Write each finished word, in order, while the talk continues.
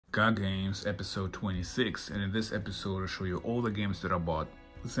Got Games episode 26, and in this episode I'll show you all the games that I bought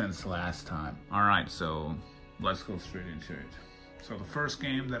since last time. Alright, so let's go straight into it. So the first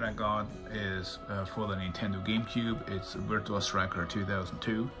game that I got is for the Nintendo GameCube. It's Virtua Striker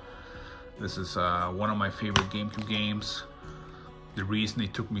 2002. This is one of my favorite GameCube games. The reason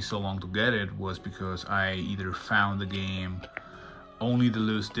it took me so long to get it was because I either found the game only the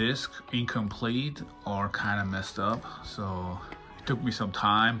loose disc, incomplete, or kind of messed up. So it took me some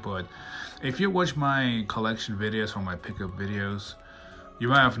time, but if you watch my collection videos or my pickup videos, you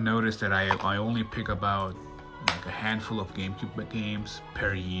might have noticed that I only pick about like a handful of GameCube games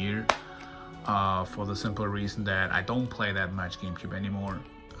per year, for the simple reason that I don't play that much GameCube anymore.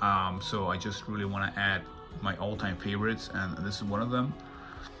 So I just really want to add my all-time favorites, and this is one of them,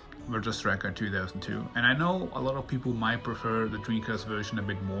 Virtua Striker 2002. And I know a lot of people might prefer the Dreamcast version a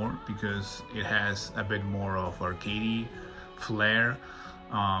bit more because it has a bit more of arcadey flair,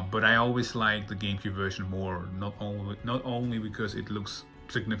 but I always like the GameCube version more, not only because it looks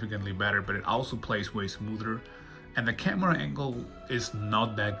significantly better, but it also plays way smoother, and the camera angle is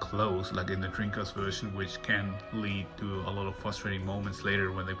not that close like in the Dreamcast version, which can lead to a lot of frustrating moments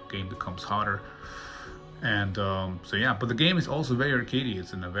later when the game becomes harder. And so yeah, but the game is also very arcadey.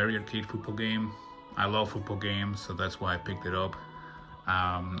 It's in a very arcade football game. I love football games, so that's why I picked it up.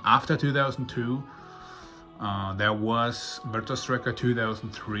 After 2002, there was Virtua Striker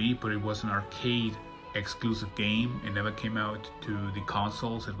 2003, but it was an arcade exclusive game. It never came out to the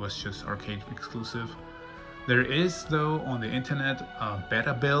consoles, it was just arcade exclusive. There is, though, on the internet a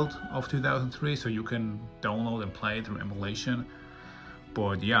beta build of 2003, so you can download and play through emulation.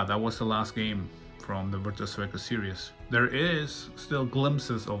 But yeah, that was the last game from the Virtua Striker series. There is still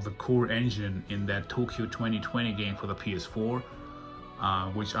glimpses of the core engine in that Tokyo 2020 game for the PS4,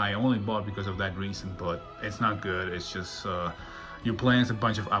 which I only bought because of that reason, but it's not good. It's just you're playing as a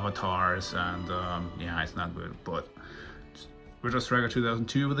bunch of avatars, and yeah, it's not good. But Virtua Striker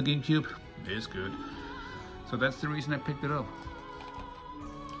 2002 with the GameCube is good, so that's the reason I picked it up.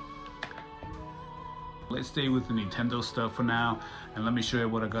 Let's stay with the Nintendo stuff for now, and let me show you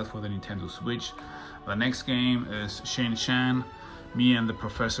what I got for the Nintendo Switch. The next game is Shin Chan, Me and the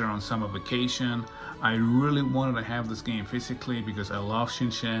Professor on Summer Vacation. I really wanted to have this game physically because I love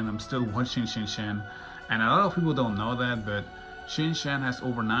Shin Chan. I'm still watching Shin Chan, and a lot of people don't know that, but Shin Chan has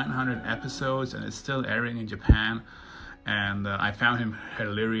over 900 episodes and it's still airing in Japan, and I found him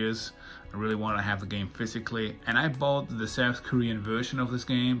hilarious. I really wanted to have the game physically, and I bought the South Korean version of this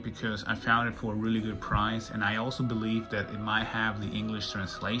game because I found it for a really good price, and I also believe that it might have the English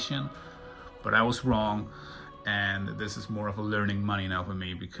translation, but I was wrong, and this is more of a learning money now for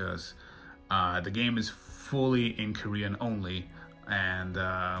me because the game is fully in Korean only, and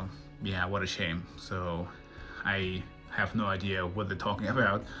yeah, what a shame. So I have no idea what they're talking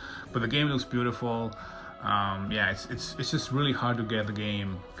about, but the game looks beautiful. Yeah, it's just really hard to get the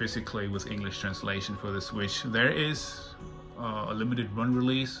game physically with English translation for the Switch. There is a limited run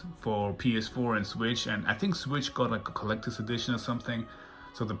release for PS4 and Switch, and I think Switch got like a collector's edition or something,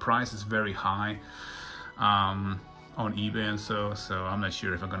 so the price is very high on eBay and so I'm not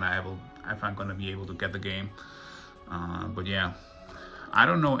sure if I'm gonna be able to get the game. But yeah, I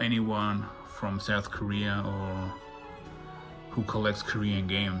don't know anyone from South Korea or who collects Korean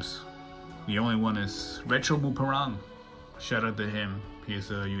games. The only one is Retro Muparang. Shout out to him.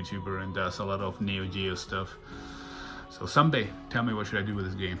 He's a YouTuber and does a lot of Neo Geo stuff. So someday, tell me what should I do with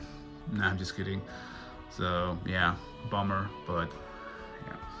this game. Nah, I'm just kidding. So yeah, bummer, but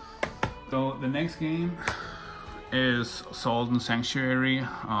yeah. So the next game is Salt and Sanctuary.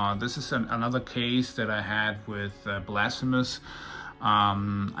 This is another case that I had with Blasphemous.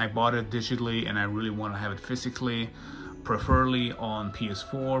 I bought it digitally and I really want to have it physically, preferably on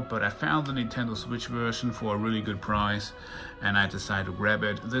PS4, but I found the Nintendo Switch version for a really good price and I decided to grab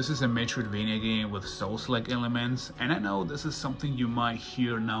it. This is a Metroidvania game with Souls-like elements, and I know this is something you might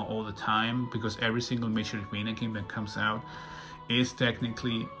hear now all the time because every single Metroidvania game that comes out is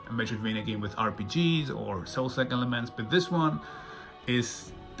technically a Metroidvania game with RPGs or Souls-like elements, but this one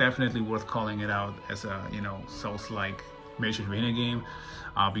is definitely worth calling it out as a, you know, Souls-like Metroidvania game,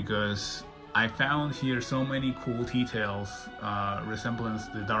 because I found here so many cool details, resemblance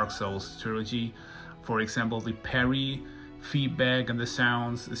to the Dark Souls trilogy. For example, the parry feedback and the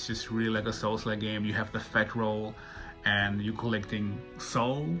sounds is just really like a Souls-like game. You have the fat roll and you're collecting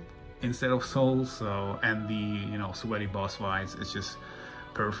soul instead of souls, so, and the, you know, sweaty boss fights, it's just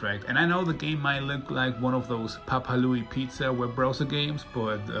perfect. And I know the game might look like one of those Papa Louie Pizza web browser games,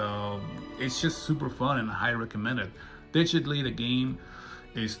 but it's just super fun and I highly recommend it. Digitally, the game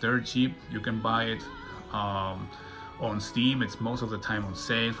is dirt cheap. You can buy it On Steam, it's most of the time on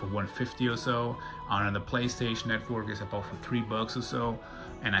sale for $150 or so. On the PlayStation Network, it's about for $3 or so.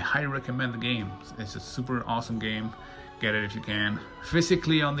 And I highly recommend the game. It's a super awesome game. Get it if you can.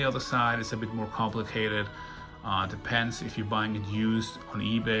 Physically, on the other side, it's a bit more complicated. Depends if you're buying it used on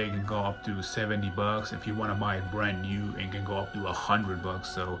eBay, it can go up to $70. If you want to buy it brand new, it can go up to $100.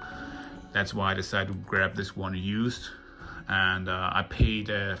 So that's why I decided to grab this one used, and I paid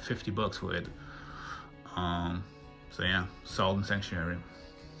 $50 for it. So yeah, Salt and Sanctuary.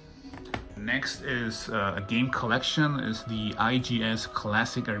 Next is a game collection. Is the IGS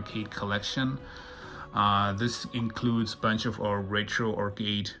Classic Arcade Collection. This includes a bunch of our retro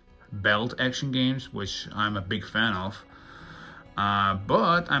arcade belt action games, which I'm a big fan of.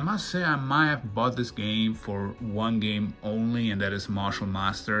 But I must say I might have bought this game for one game only, and that is Martial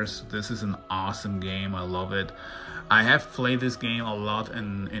Masters. This is an awesome game. I love it. I have played this game a lot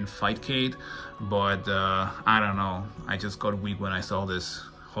in Fightcade, but I don't know. I just got weak when I saw this.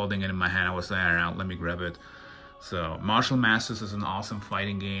 Holding it in my hand, I was like, alright, let me grab it. So Martial Masters is an awesome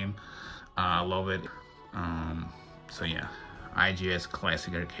fighting game. I love it. So yeah, IGS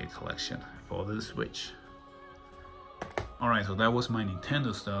Classic Arcade Collection for the Switch. Alright, so that was my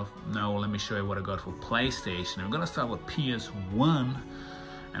Nintendo stuff. Now let me show you what I got for PlayStation. I'm gonna start with PS1,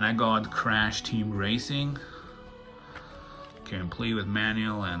 and I got Crash Team Racing. Complete with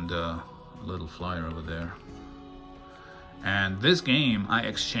manual and a little flyer over there. And this game, I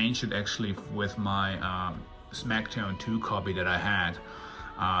exchanged it actually with my SmackDown 2 copy that I had,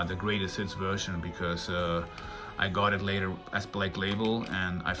 the Greatest Hits version, because I got it later as Black Label,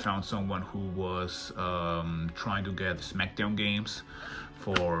 and I found someone who was trying to get SmackDown games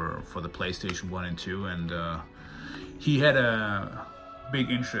for the PlayStation 1 and 2, and he had a big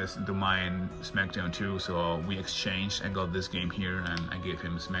interest into my SmackDown 2, so we exchanged. I got this game here, and I gave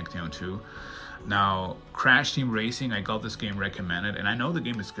him SmackDown 2. Now, Crash Team Racing, I got this game recommended, and I know the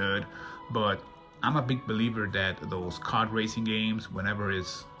game is good, but I'm a big believer that those kart racing games, whenever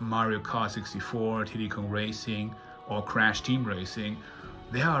it's Mario Kart 64, Diddy Kong Racing, or Crash Team Racing,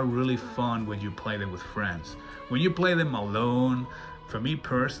 they are really fun when you play them with friends. When you play them alone, for me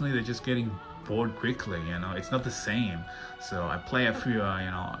personally, they're just getting bored quickly, you know, it's not the same. So I play a few, I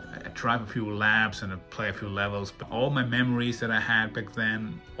drive a few laps and I play a few levels, but all my memories that I had back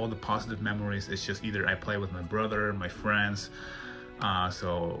then, all the positive memories, it's just either I play with my brother, my friends.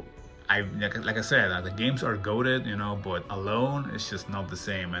 So like I said, the games are goated, you know, but alone, it's just not the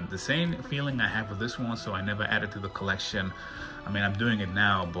same. And the same feeling I have with this one, so I never added to the collection. I mean, I'm doing it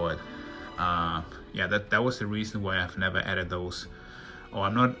now, but yeah, that was the reason why I've never added those. Oh,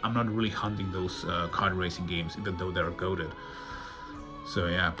 I'm not really hunting those kart racing games, even though they're goated. So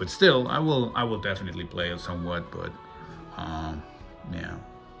yeah, but still, I will definitely play it somewhat. But yeah,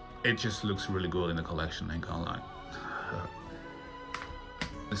 it just looks really good in the collection. I ain't gonna lie.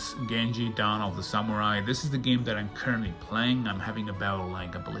 This Genji Dawn of the Samurai. This is the game that I'm currently playing. I'm having about,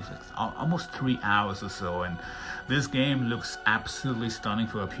 like, I believe it's almost 3 hours or so, and this game looks absolutely stunning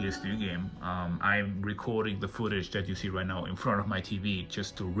for a PS2 game. I'm recording the footage that you see right now in front of my TV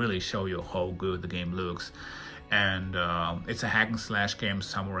just to really show you how good the game looks. And it's a hack and slash game,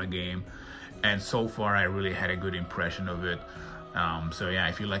 samurai game, and so far I really had a good impression of it. So yeah,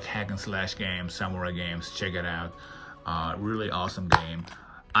 if you like hack and slash games, samurai games, check it out. Really awesome game.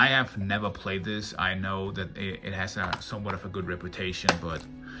 I have never played this. I know that it has somewhat of a good reputation, but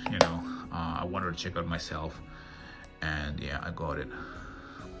you know, I wanted to check out myself, and yeah, I got it.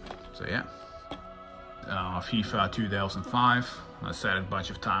 So yeah, FIFA 2005. I said a bunch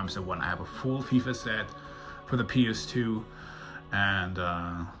of times that when I have a full FIFA set for the PS2, and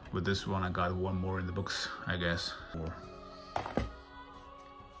with this one I got one more in the books, I guess.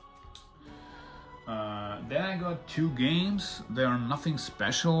 Then I got 2 games. They are nothing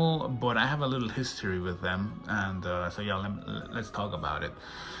special, but I have a little history with them, and so yeah, let's talk about it.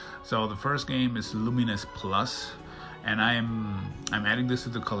 So the first game is Lumines Plus, and I'm adding this to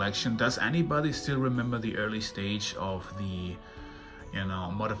the collection. Does anybody still remember the early stage of the, you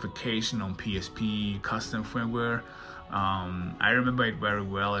know, modification on PSP custom firmware? I remember it very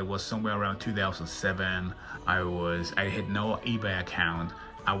well. It was somewhere around 2007. I had no eBay account.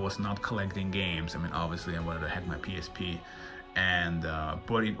 I was not collecting games. I mean, obviously I wanted to hack my PSP, and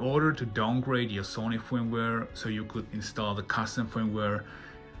but in order to downgrade your Sony firmware so you could install the custom firmware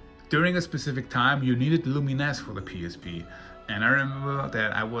during a specific time, you needed Lumines for the PSP. And I remember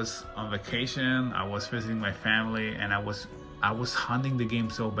that I was on vacation, I was visiting my family, and I was hunting the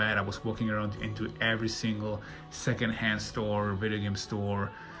game so bad. I was walking around into every single second-hand store, video game store,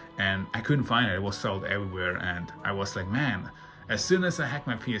 and I couldn't find it. It was sold everywhere, and I was like, man, as soon as I hack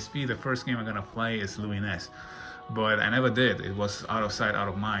my PSP, the first game I'm gonna play is Lumines. but I never did. It was out of sight, out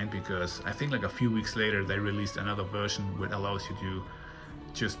of mind, because I think like a few weeks later they released another version which allows you to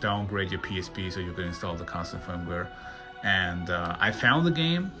just downgrade your PSP so you can install the console firmware. And I found the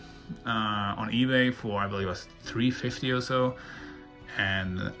game on eBay for, I believe it was $350 or so.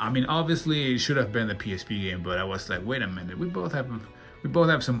 And I mean, obviously it should have been the PSP game, but I was like, wait a minute, we both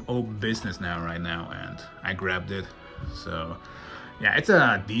have some open business now right now, and I grabbed it. So yeah, it's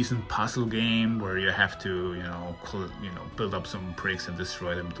a decent puzzle game where you have to, build up some bricks and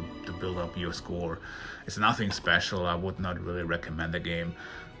destroy them to build up your score. It's nothing special. I would not really recommend the game,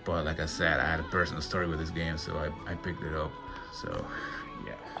 but like I said, I had a personal story with this game, so I picked it up. So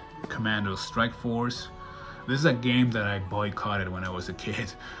yeah, Commando Strike Force. This is a game that I boycotted when I was a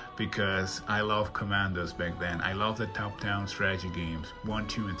kid because I loved Commandos back then. I loved the top-down strategy games. 1,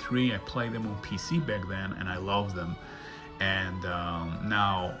 2, and 3. I played them on PC back then, and I loved them. And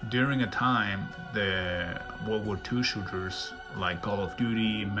now, during a time, the World War II shooters like Call of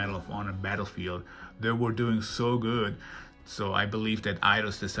Duty, Medal of Honor, Battlefield, they were doing so good. So I believe that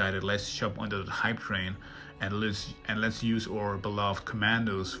Eidos decided, let's jump onto the hype train and let's use our beloved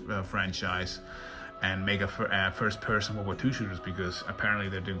Commandos franchise and make a first-person World War II shooters, because apparently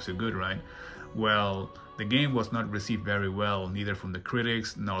they're doing so good, right? Well, the game was not received very well, neither from the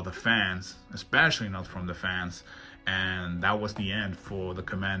critics nor the fans, especially not from the fans. And that was the end for the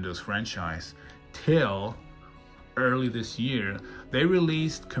Commandos franchise. Till early this year, they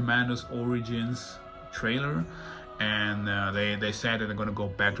released Commandos Origins trailer, and they said that they're going to go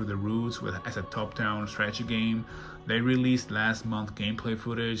back to the roots as a top-down strategy game. They released last month gameplay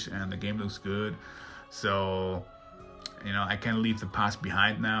footage, and the game looks good. So, I can leave the past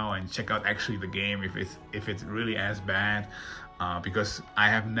behind now and check out actually the game if it's really as bad. Because I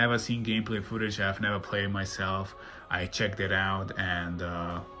have never seen gameplay footage. I've never played it myself. I checked it out, and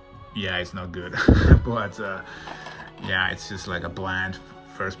yeah, it's not good. But yeah, it's just like a bland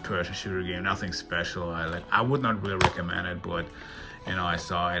first-person shooter game. Nothing special. I would not really recommend it, but I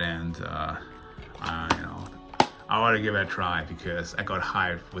saw it, and I want to give it a try because I got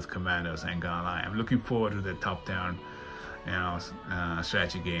hyped with Commandos. I ain't gonna lie. I'm looking forward to the top-down,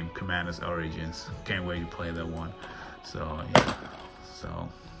 strategy game, Commandos Origins. Can't wait to play that one. So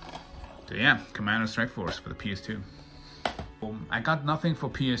yeah, Commando Strike Force for the PS2. I got nothing for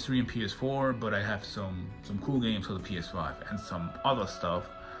PS3 and PS4, but I have some cool games for the PS5 and some other stuff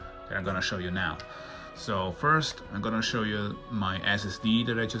that I'm gonna show you now. So first, I'm gonna show you my SSD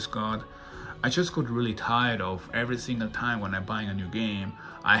that I just got. I just got really tired of every single time when I'm buying a new game,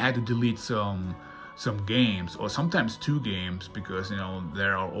 I had to delete some games, or sometimes 2 games, because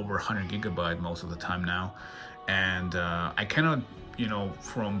there are over 100 gigabyte most of the time now. And I cannot,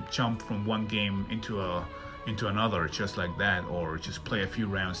 jump from one game into another just like that, or just play a few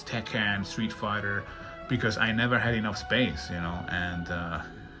rounds Tekken, Street Fighter, because I never had enough space, And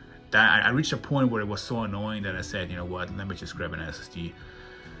that I reached a point where it was so annoying that I said, what, let me just grab an SSD,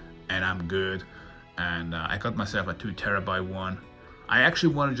 and I'm good. And I got myself a 2 terabyte one. I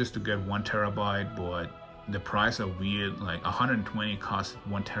actually wanted just to get 1 terabyte, but the price are weird. Like 120 cost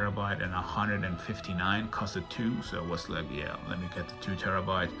 1 terabyte and 159 costed 2. So it was like, yeah, let me get the 2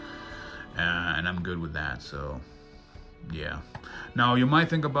 terabyte, and I'm good with that. So yeah. Now you might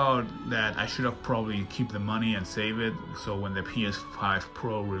think about that I should have probably keep the money and save it, so when the PS5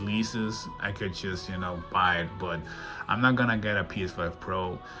 Pro releases I could just buy it. But I'm not gonna get a PS5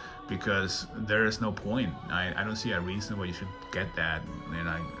 Pro because there is no point. I don't see a reason why you should get that. And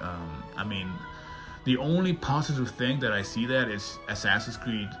I mean, the only positive thing that I see that is Assassin's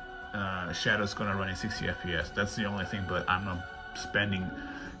Creed Shadow's gonna run in 60 FPS. That's the only thing, but I'm not spending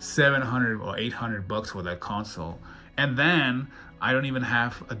 700 or 800 bucks for that console. And then I don't even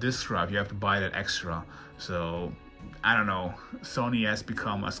have a disc drive. You have to buy that extra. So I don't know. Sony has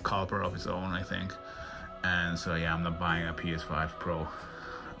become a scalper of its own, I think. And so yeah, I'm not buying a PS5 Pro.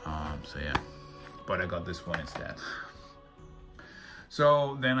 So yeah, but I got this one instead.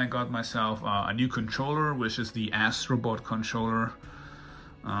 So then I got myself a new controller, which is the Astrobot controller.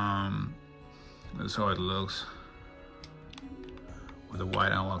 That's how it looks, with the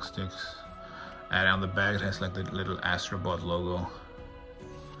white analog sticks. And on the back it has like the little Astrobot logo.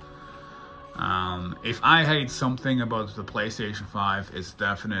 If I hate something about the PlayStation 5, it's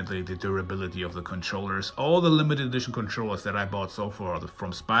definitely the durability of the controllers. All the limited edition controllers that I bought so far,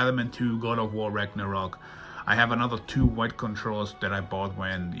 from Spider-Man 2, God of War Ragnarok. I have another 2 white controllers that I bought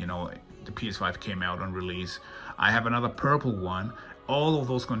when the PS5 came out on release. I have another purple one. All of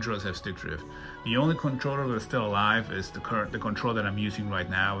those controllers have stick drift. The only controller that's still alive is the controller that I'm using right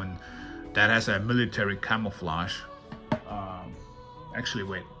now, and that has a military camouflage. Actually,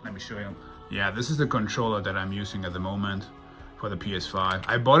 wait, let me show you. Yeah, this is the controller that I'm using at the moment for the PS5.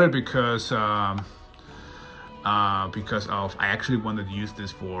 I bought it because of I actually wanted to use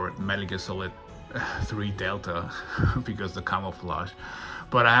this for Metal Gear Solid 3 Delta because the camouflage.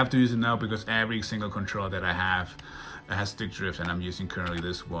 But I have to use it now because every single controller that I have has stick drift, and I'm using currently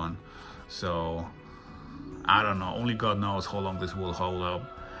this one. So I don't know, only God knows how long this will hold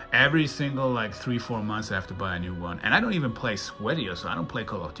up. Every single like 3-4 months I have to buy a new one, and I don't even play sweatier, so I don't play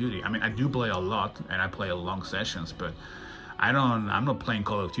Call of Duty. I mean, I do play a lot and I play long sessions, but I'm not playing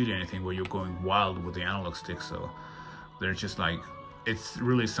Call of Duty or anything where you're going wild with the analog stick. So they're just like, it's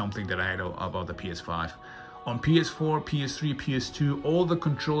really something that I hate about the PS5. On PS4, PS3, PS2, all the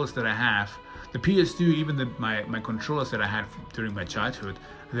controllers that I have, the PS2, even my controllers that I had during my childhood,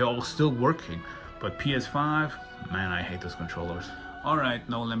 they're all still working. But PS5, man, I hate those controllers. Alright,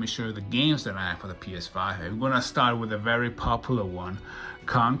 now let me show you the games that I have for the PS5. I'm gonna start with a very popular one,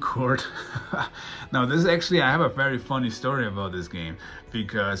 Concord. Now this is actually, I have a very funny story about this game,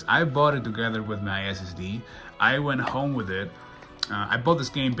 because I bought it together with my SSD. I went home with it. I bought this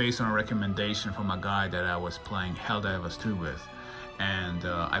game based on a recommendation from a guy that I was playing Helldivers 2 with. And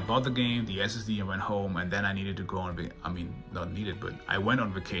I bought the game, the SSD, and went home, and then I needed to go on, not needed, but I went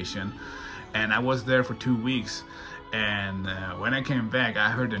on vacation, and I was there for 2 weeks. And when I came back, I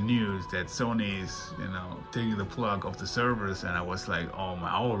heard the news that Sony's, taking the plug off the servers, and I was like, oh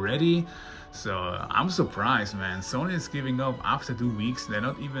my, already? So I'm surprised, man. Sony is giving up after 2 weeks. They're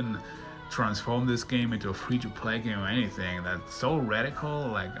not even transformed this game into a free-to-play game or anything. That's so radical.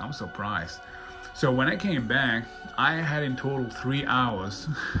 Like, I'm surprised. So when I came back, I had in total 3 hours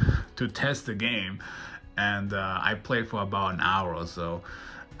to test the game, and I played for about an hour or so.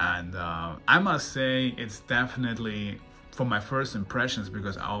 And I must say, it's definitely, for my first impressions,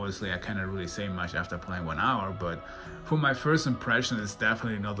 because obviously I cannot really say much after playing 1 hour, but for my first impression, it's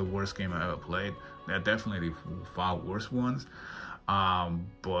definitely not the worst game I ever played. There are definitely far worse ones,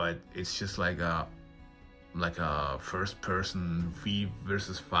 but it's just like a first-person V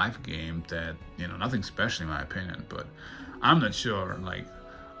versus 5 game that, nothing special in my opinion. But I'm not sure. Like,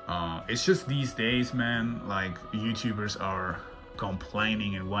 it's just these days, man. Like, YouTubers are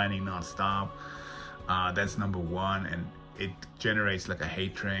complaining and whining non-stop. That's number one, and it generates like a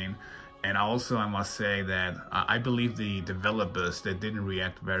hate train. And also, I must say that I believe the developers, that didn't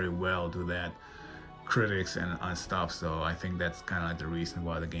react very well to that critics and stuff. So I think that's kind of like the reason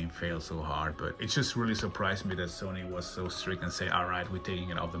why the game failed so hard. But it just really surprised me that Sony was so strict and say, all right, we're taking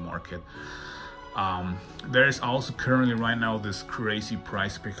it off the market. There is also currently right now this crazy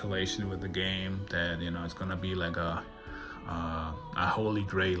price speculation with the game that, it's gonna be like a holy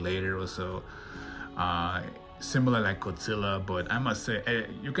grail later or so, similar like Godzilla. But I must say,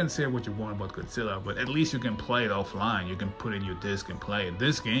 you can say what you want about Godzilla, but at least you can play it offline. You can put in your disc and play it.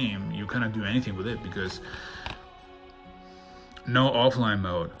 This game, you cannot do anything with it because no offline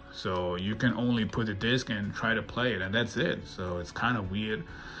mode, so you can only put the disc and try to play it, and that's it. So it's kind of weird.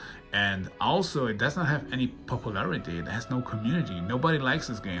 And also, it does not have any popularity. It has no community. Nobody likes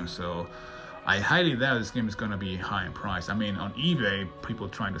this game, so I highly doubt this game is going to be high in price. I mean, on eBay, people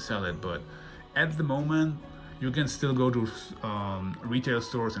trying to sell it, but at the moment, you can still go to retail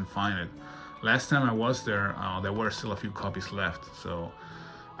stores and find it. Last time I was there, there were still a few copies left, so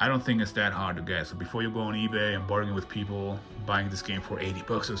I don't think it's that hard to get. So before you go on eBay and bargain with people buying this game for 80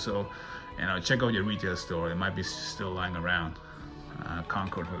 bucks or so, check out your retail store. It might be still lying around.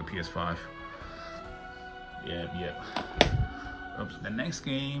 Concord for the PS5. Yep. Oops. The next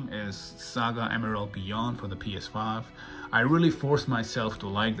game is Saga Emerald Beyond for the PS5. I really forced myself to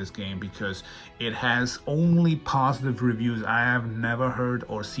like this game because it has only positive reviews. I have never heard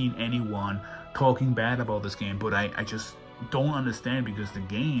or seen anyone talking bad about this game, but I just don't understand, because the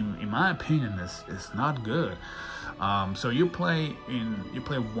game, in my opinion, is not good. So you play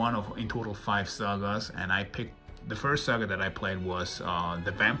one of in total 5 sagas, and I picked the first saga that I played was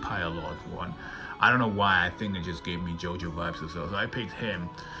the Vampire Lord one. I don't know why, I think it just gave me JoJo vibes or so. So I picked him,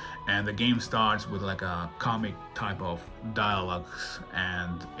 and the game starts with like a comic type of dialogues,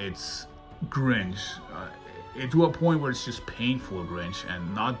 and it's Grinch. To a point where it's just painful Grinch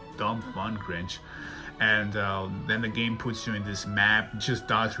and not dumb fun Grinch. And then the game puts you in this map. It just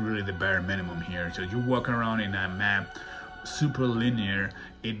does really the bare minimum here. So you walk around in that map, super linear.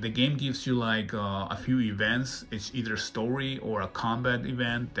 The game gives you like a few events. It's either story or a combat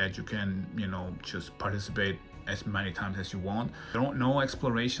event that you can, just participate as many times as you want. No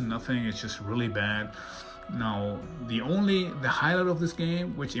exploration, nothing. It's just really bad. Now, the highlight of this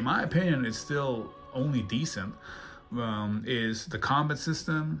game, which in my opinion is still only decent, is the combat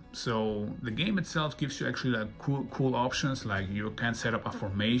system. So the game itself gives you actually like cool options, like you can set up a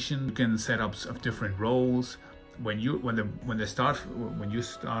formation, you can set up different roles. When you start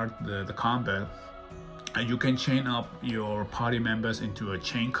the combat, you can chain up your party members into a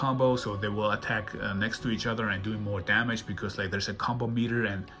chain combo, so they will attack next to each other and doing more damage, because like there's a combo meter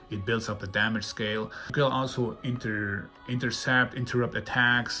and it builds up the damage scale. You can also interrupt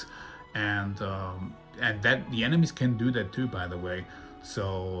attacks, and that the enemies can do that too, by the way.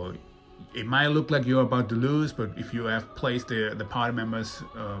 So it might look like you're about to lose, but if you have placed the party members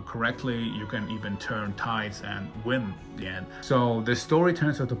correctly, you can even turn tides and win the end. So the story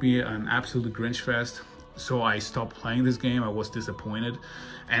turns out to be an absolute Grinch fest. So I stopped playing this game. I was disappointed,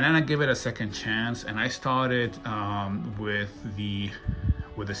 and then I gave it a second chance, and I started with the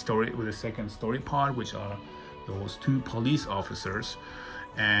second story part, which are those two police officers.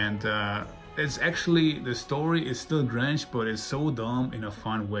 And it's actually, the story is still Grinch, but it's so dumb in a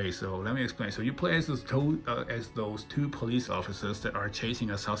fun way. So let me explain. So you play as those two police officers that are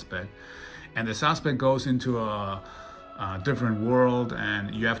chasing a suspect, and the suspect goes into a different world,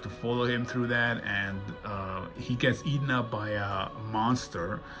 and you have to follow him through that, and he gets eaten up by a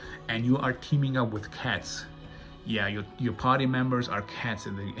monster, and you are teaming up with cats. Yeah, your party members are cats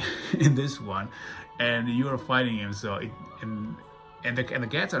in this one, and you are fighting him. So and the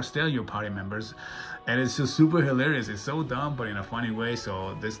cats are still your party members, and it's just super hilarious. It's so dumb, but in a funny way.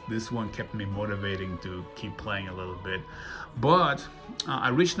 So this one kept me motivating to keep playing a little bit. But I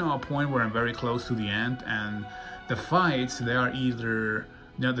reached now a point where I'm very close to the end, and the fights, they are either,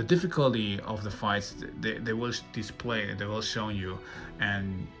 the difficulty of the fights, they will display, they will show you,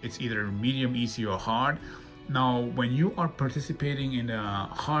 and it's either medium, easy, or hard. Now, when you are participating in a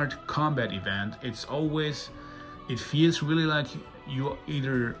hard combat event, it feels really like you're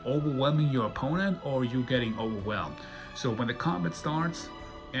either overwhelming your opponent or you're getting overwhelmed. So when the combat starts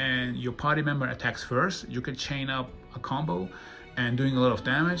and your party member attacks first, you can chain up a combo and doing a lot of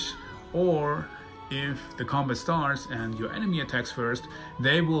damage. Or if the combat starts and your enemy attacks first,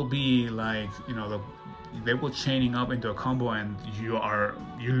 they will be like, they will chaining up into a combo, and you're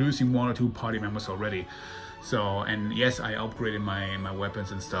losing one or two party members already. So, and yes, I upgraded my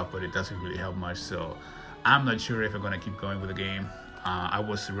weapons and stuff, but it doesn't really help much. So I'm not sure if I'm gonna keep going with the game. I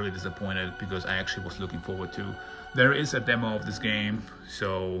was really disappointed because I actually was looking forward to. There is a demo of this game,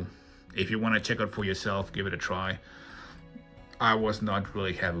 so if you want to check out for yourself, give it a try. I was not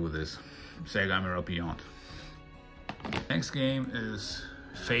really happy with this. Sega Mirror Beyond. Next game is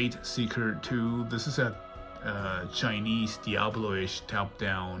Fate Seeker 2. This is a Chinese Diablo-ish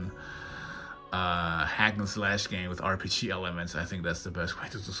top-down hack and slash game with RPG elements. I think that's the best way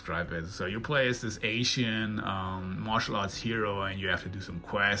to describe it. So you play as this Asian martial arts hero, and you have to do some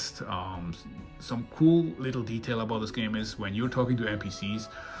quests. Some cool little detail about this game is when you're talking to NPCs,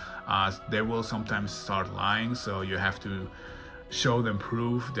 they will sometimes start lying, so you have to show them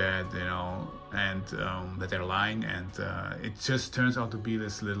proof that that they're lying, and it just turns out to be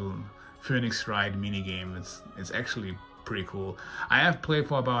this little Phoenix Wright mini game. It's actually pretty cool. I have played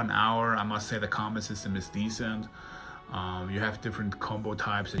for about an hour. I must say the combat system is decent. You have different combo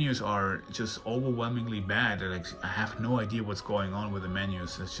types. The menus are just overwhelmingly bad. Like, I have no idea what's going on with the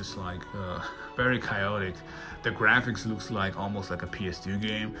menus. It's just like very chaotic. The graphics looks like almost like a PS2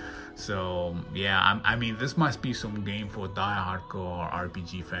 game. So yeah, I mean, this must be some game for die-hardcore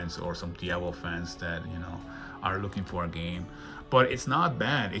RPG fans or some Diablo fans that are looking for a game. But it's not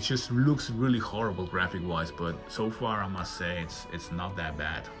bad. It just looks really horrible graphic-wise. But so far, I must say it's not that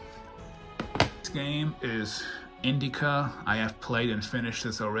bad. This game is Indica. I have played and finished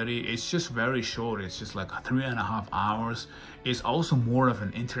this already. It's just very short. It's just like 3.5 hours. It's also more of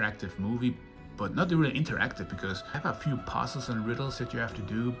an interactive movie, but not really interactive because I have a few puzzles and riddles that you have to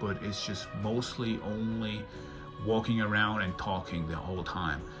do, but it's just mostly only walking around and talking the whole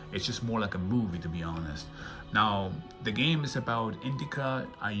time. It's just more like a movie, to be honest. Now, the game is about Indica,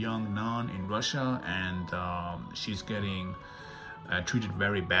 a young nun in Russia, and she's getting treated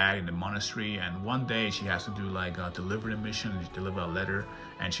very bad in the monastery, and one day she has to do like a delivery mission, deliver a letter,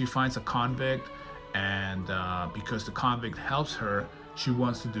 and she finds a convict, and because the convict helps her, she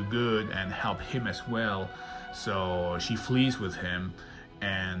wants to do good and help him as well, so she flees with him,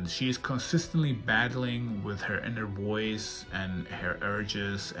 and she's consistently battling with her inner voice and her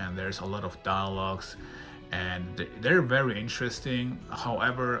urges, and there's a lot of dialogues, and they're very interesting.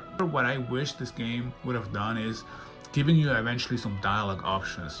 However, what I wish this game would have done is giving you eventually some dialogue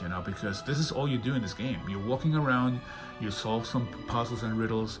options, because this is all you do in this game. You're walking around, you solve some puzzles and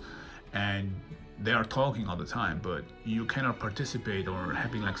riddles, and they are talking all the time, but you cannot participate or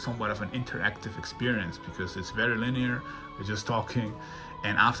having like somewhat of an interactive experience because it's very linear. They're just talking,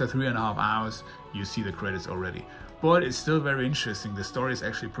 and after 3.5 hours you see the credits already. But it's still very interesting. The story is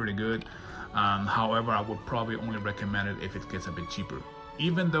actually pretty good. However, I would probably only recommend it if it gets a bit cheaper.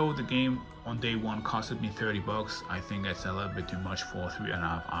 Even though the game on day one costed me 30 bucks, I think that's a little bit too much for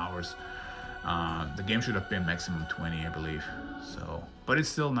 3.5 hours. The game should have been maximum 20, I believe. So, but it's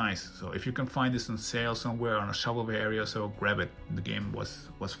still nice. So if you can find this on sale somewhere on a shovelware area, so grab it. The game was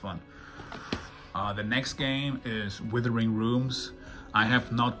fun. The next game is Withering Rooms. I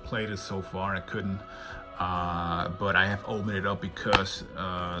have not played it so far. I couldn't. But I have opened it up because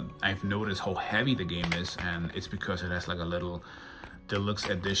I've noticed how heavy the game is, and it's because it has like a little deluxe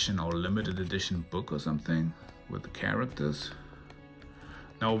edition or limited edition book or something with the characters.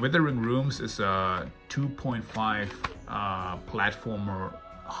 Now, Withering Rooms is a 2.5 platformer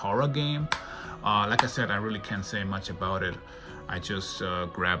horror game. Like I said, I really can't say much about it. I just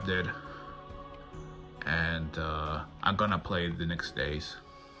grabbed it, and I'm gonna play it the next days.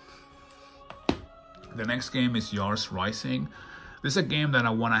 The next game is Yars Rising. This is a game that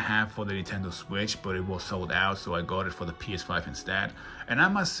I want to have for the Nintendo Switch, but it was sold out, so I got it for the PS5 instead. And I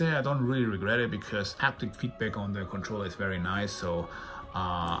must say, I don't really regret it because haptic feedback on the controller is very nice, so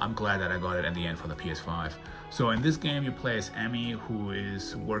I'm glad that I got it at the end for the PS5. So in this game, you play as Amy, who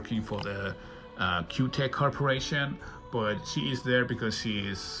is working for the Q-Tech Corporation, but she is there because she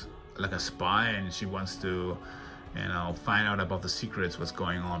is like a spy and she wants to, you know, find out about the secrets, what's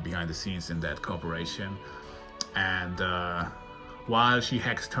going on behind the scenes in that corporation. And while she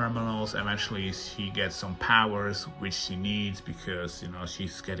hacks terminals, eventually she gets some powers which she needs because, you know,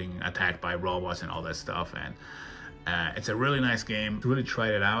 she's getting attacked by robots and all that stuff. And it's a really nice game. Really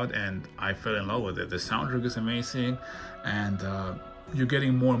tried it out and I fell in love with it. The soundtrack is amazing, and you're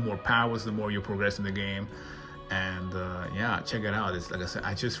getting more and more powers the more you progress in the game. And yeah, check it out. It's like I said,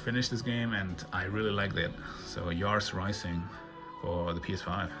 I just finished this game and I really liked it. So Yars Rising for the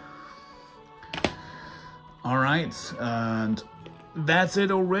PS5. All right, and that's it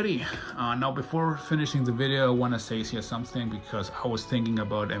already. Now, before finishing the video, I want to say here something, because I was thinking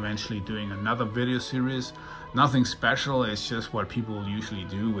about eventually doing another video series. Nothing special, it's just what people usually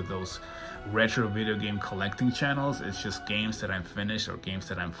do with those retro video game collecting channels. It's just games that I'm finished or games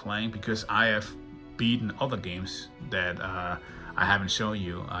that I'm playing, because I have beaten other games that I haven't shown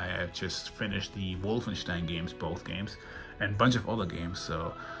you. I have just finished the Wolfenstein games, both games, and a bunch of other games.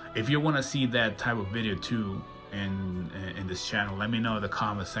 So if you want to see that type of video too in this channel, let me know in the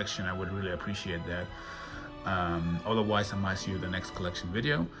comment section. I would really appreciate that. Otherwise, I might see you in the next collection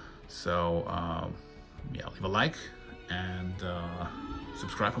video. So yeah, leave a like and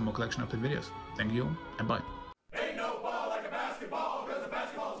subscribe for more collection of the videos. Thank you and bye.